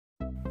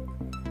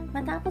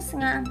Matapos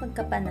nga ang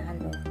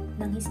pagkapanalo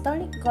ng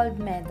historic gold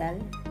medal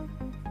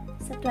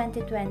sa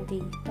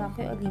 2020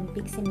 Tokyo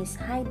Olympics si Miss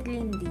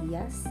Hidilyn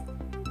Diaz,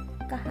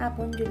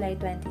 kahapon July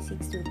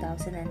 26,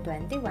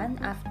 2021,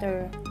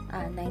 after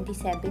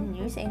 97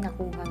 years ay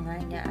nakuha nga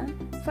niya ang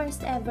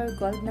first ever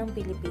gold ng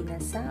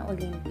Pilipinas sa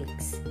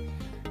Olympics.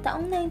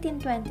 Taong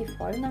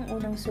 1924 nang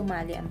unang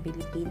sumali ang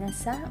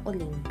Pilipinas sa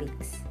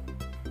Olympics.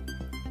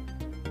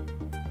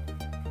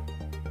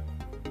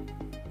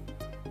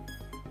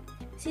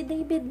 Si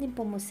David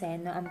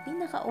Nepomuceno ang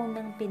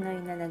pinakaunang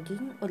Pinoy na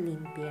naging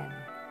Olympian.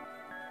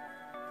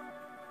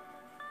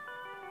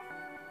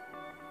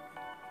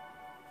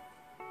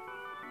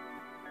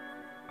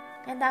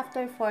 And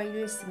after 4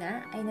 years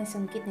nga, ay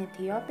nasungkit ni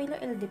Teofilo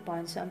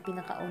Ildefonso ang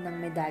pinakaunang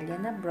medalya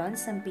na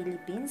bronze ng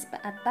Philippines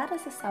at para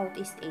sa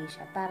Southeast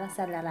Asia para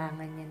sa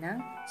larangan niya ng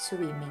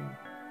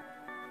swimming.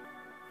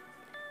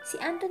 Si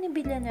Anthony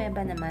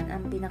Villanueva naman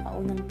ang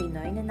pinakaunang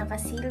Pinoy na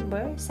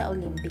naka-silver sa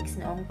Olympics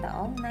noong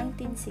taong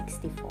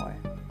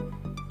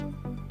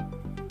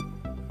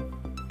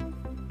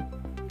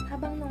 1964.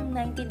 Habang noong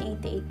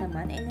 1988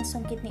 naman ay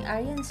nasungkit ni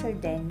Arian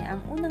Sardegna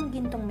ang unang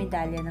gintong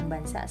medalya ng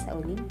bansa sa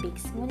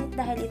Olympics, ngunit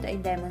dahil ito ay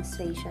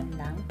demonstration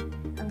lang,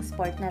 ang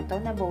sport na to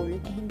na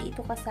bowling ay hindi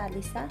ito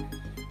kasali sa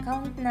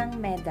count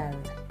ng medal.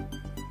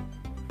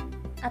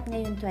 At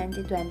ngayon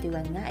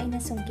 2021 nga ay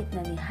nasungkit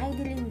na ni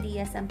Hidilyn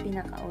Diaz ang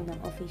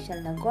pinakaunang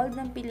official na gold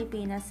ng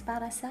Pilipinas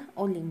para sa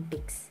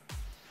Olympics.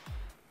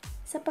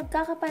 Sa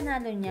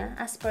pagkakapanalo niya,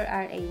 as per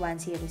RA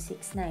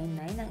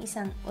 10699, ang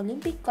isang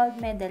Olympic gold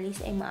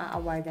medalist ay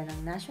maa-awarda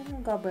ng national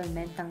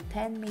government ng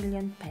 10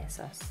 million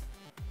pesos.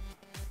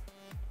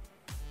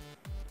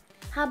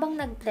 Habang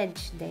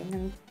nag-pledge din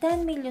ng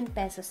 10 million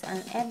pesos ang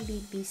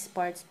MVP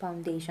Sports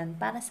Foundation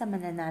para sa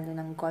mananalo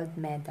ng gold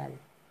medal.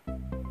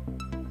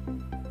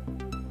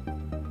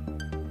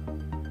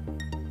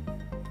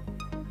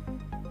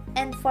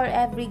 And for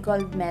every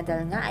gold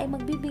medal nga ay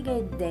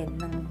magbibigay din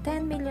ng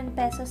 10 million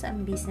pesos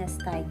ang business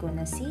tycoon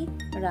na si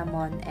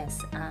Ramon S.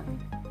 Ang.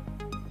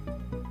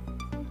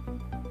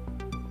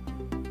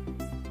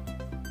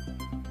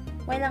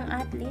 While ang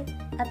athlete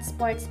at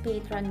sports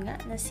patron nga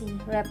na si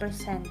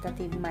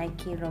Representative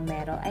Mikey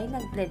Romero ay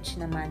nag-pledge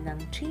naman ng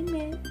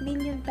 3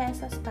 million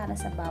pesos para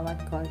sa bawat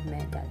gold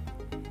medal.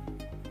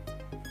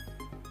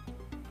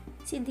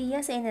 Si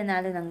Diaz ay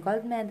nanalo ng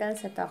gold medal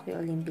sa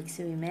Tokyo Olympics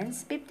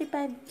Women's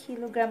 55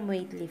 kg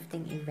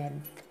weightlifting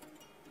event.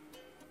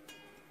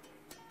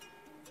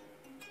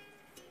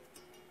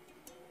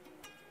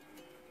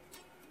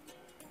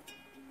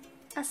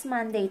 As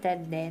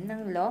mandated din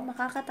ng law,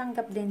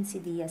 makakatanggap din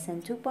si Diaz ng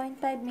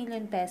 2.5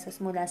 million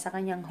pesos mula sa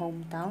kanyang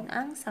hometown,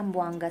 ang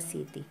Zamboanga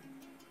City.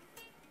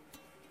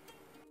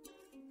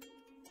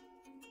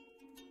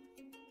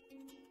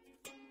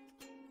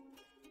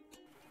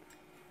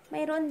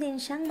 Mayroon din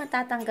siyang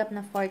matatanggap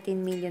na 14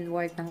 million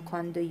worth ng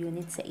condo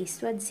unit sa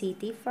Eastwood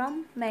City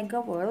from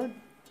Mega World.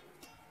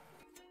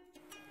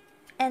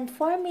 And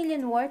 4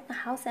 million worth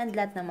na house and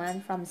lot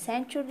naman from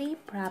Century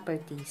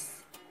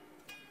Properties.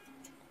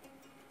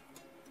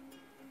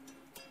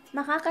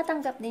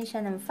 Makakatanggap din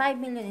siya ng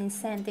 5 million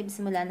incentives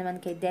mula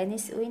naman kay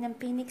Dennis Uy ng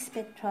Phoenix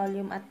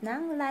Petroleum at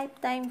ng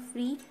lifetime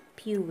free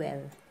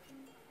fuel.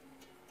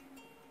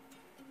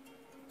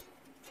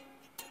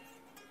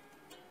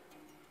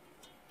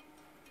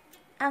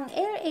 Ang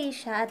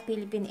AirAsia at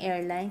Philippine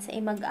Airlines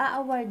ay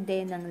mag-a-award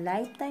din ng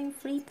lifetime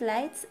free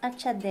flights at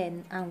siya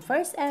din ang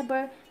first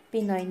ever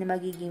Pinoy na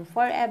magiging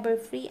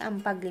forever free ang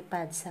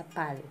paglipad sa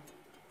PAL.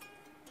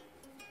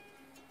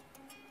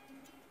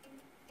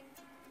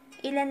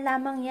 Ilan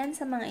lamang yan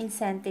sa mga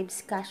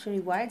incentives cash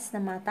rewards na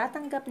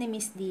matatanggap ni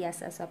Miss Diaz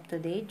as of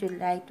today,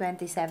 July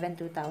 27,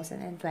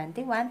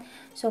 2021.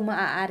 So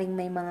maaaring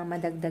may mga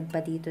madagdag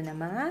pa dito na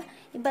mga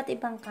iba't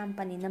ibang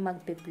company na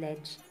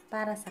magpe-pledge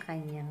para sa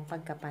kanyang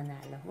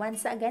pagkapanalo.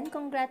 Once again,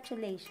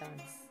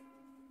 congratulations!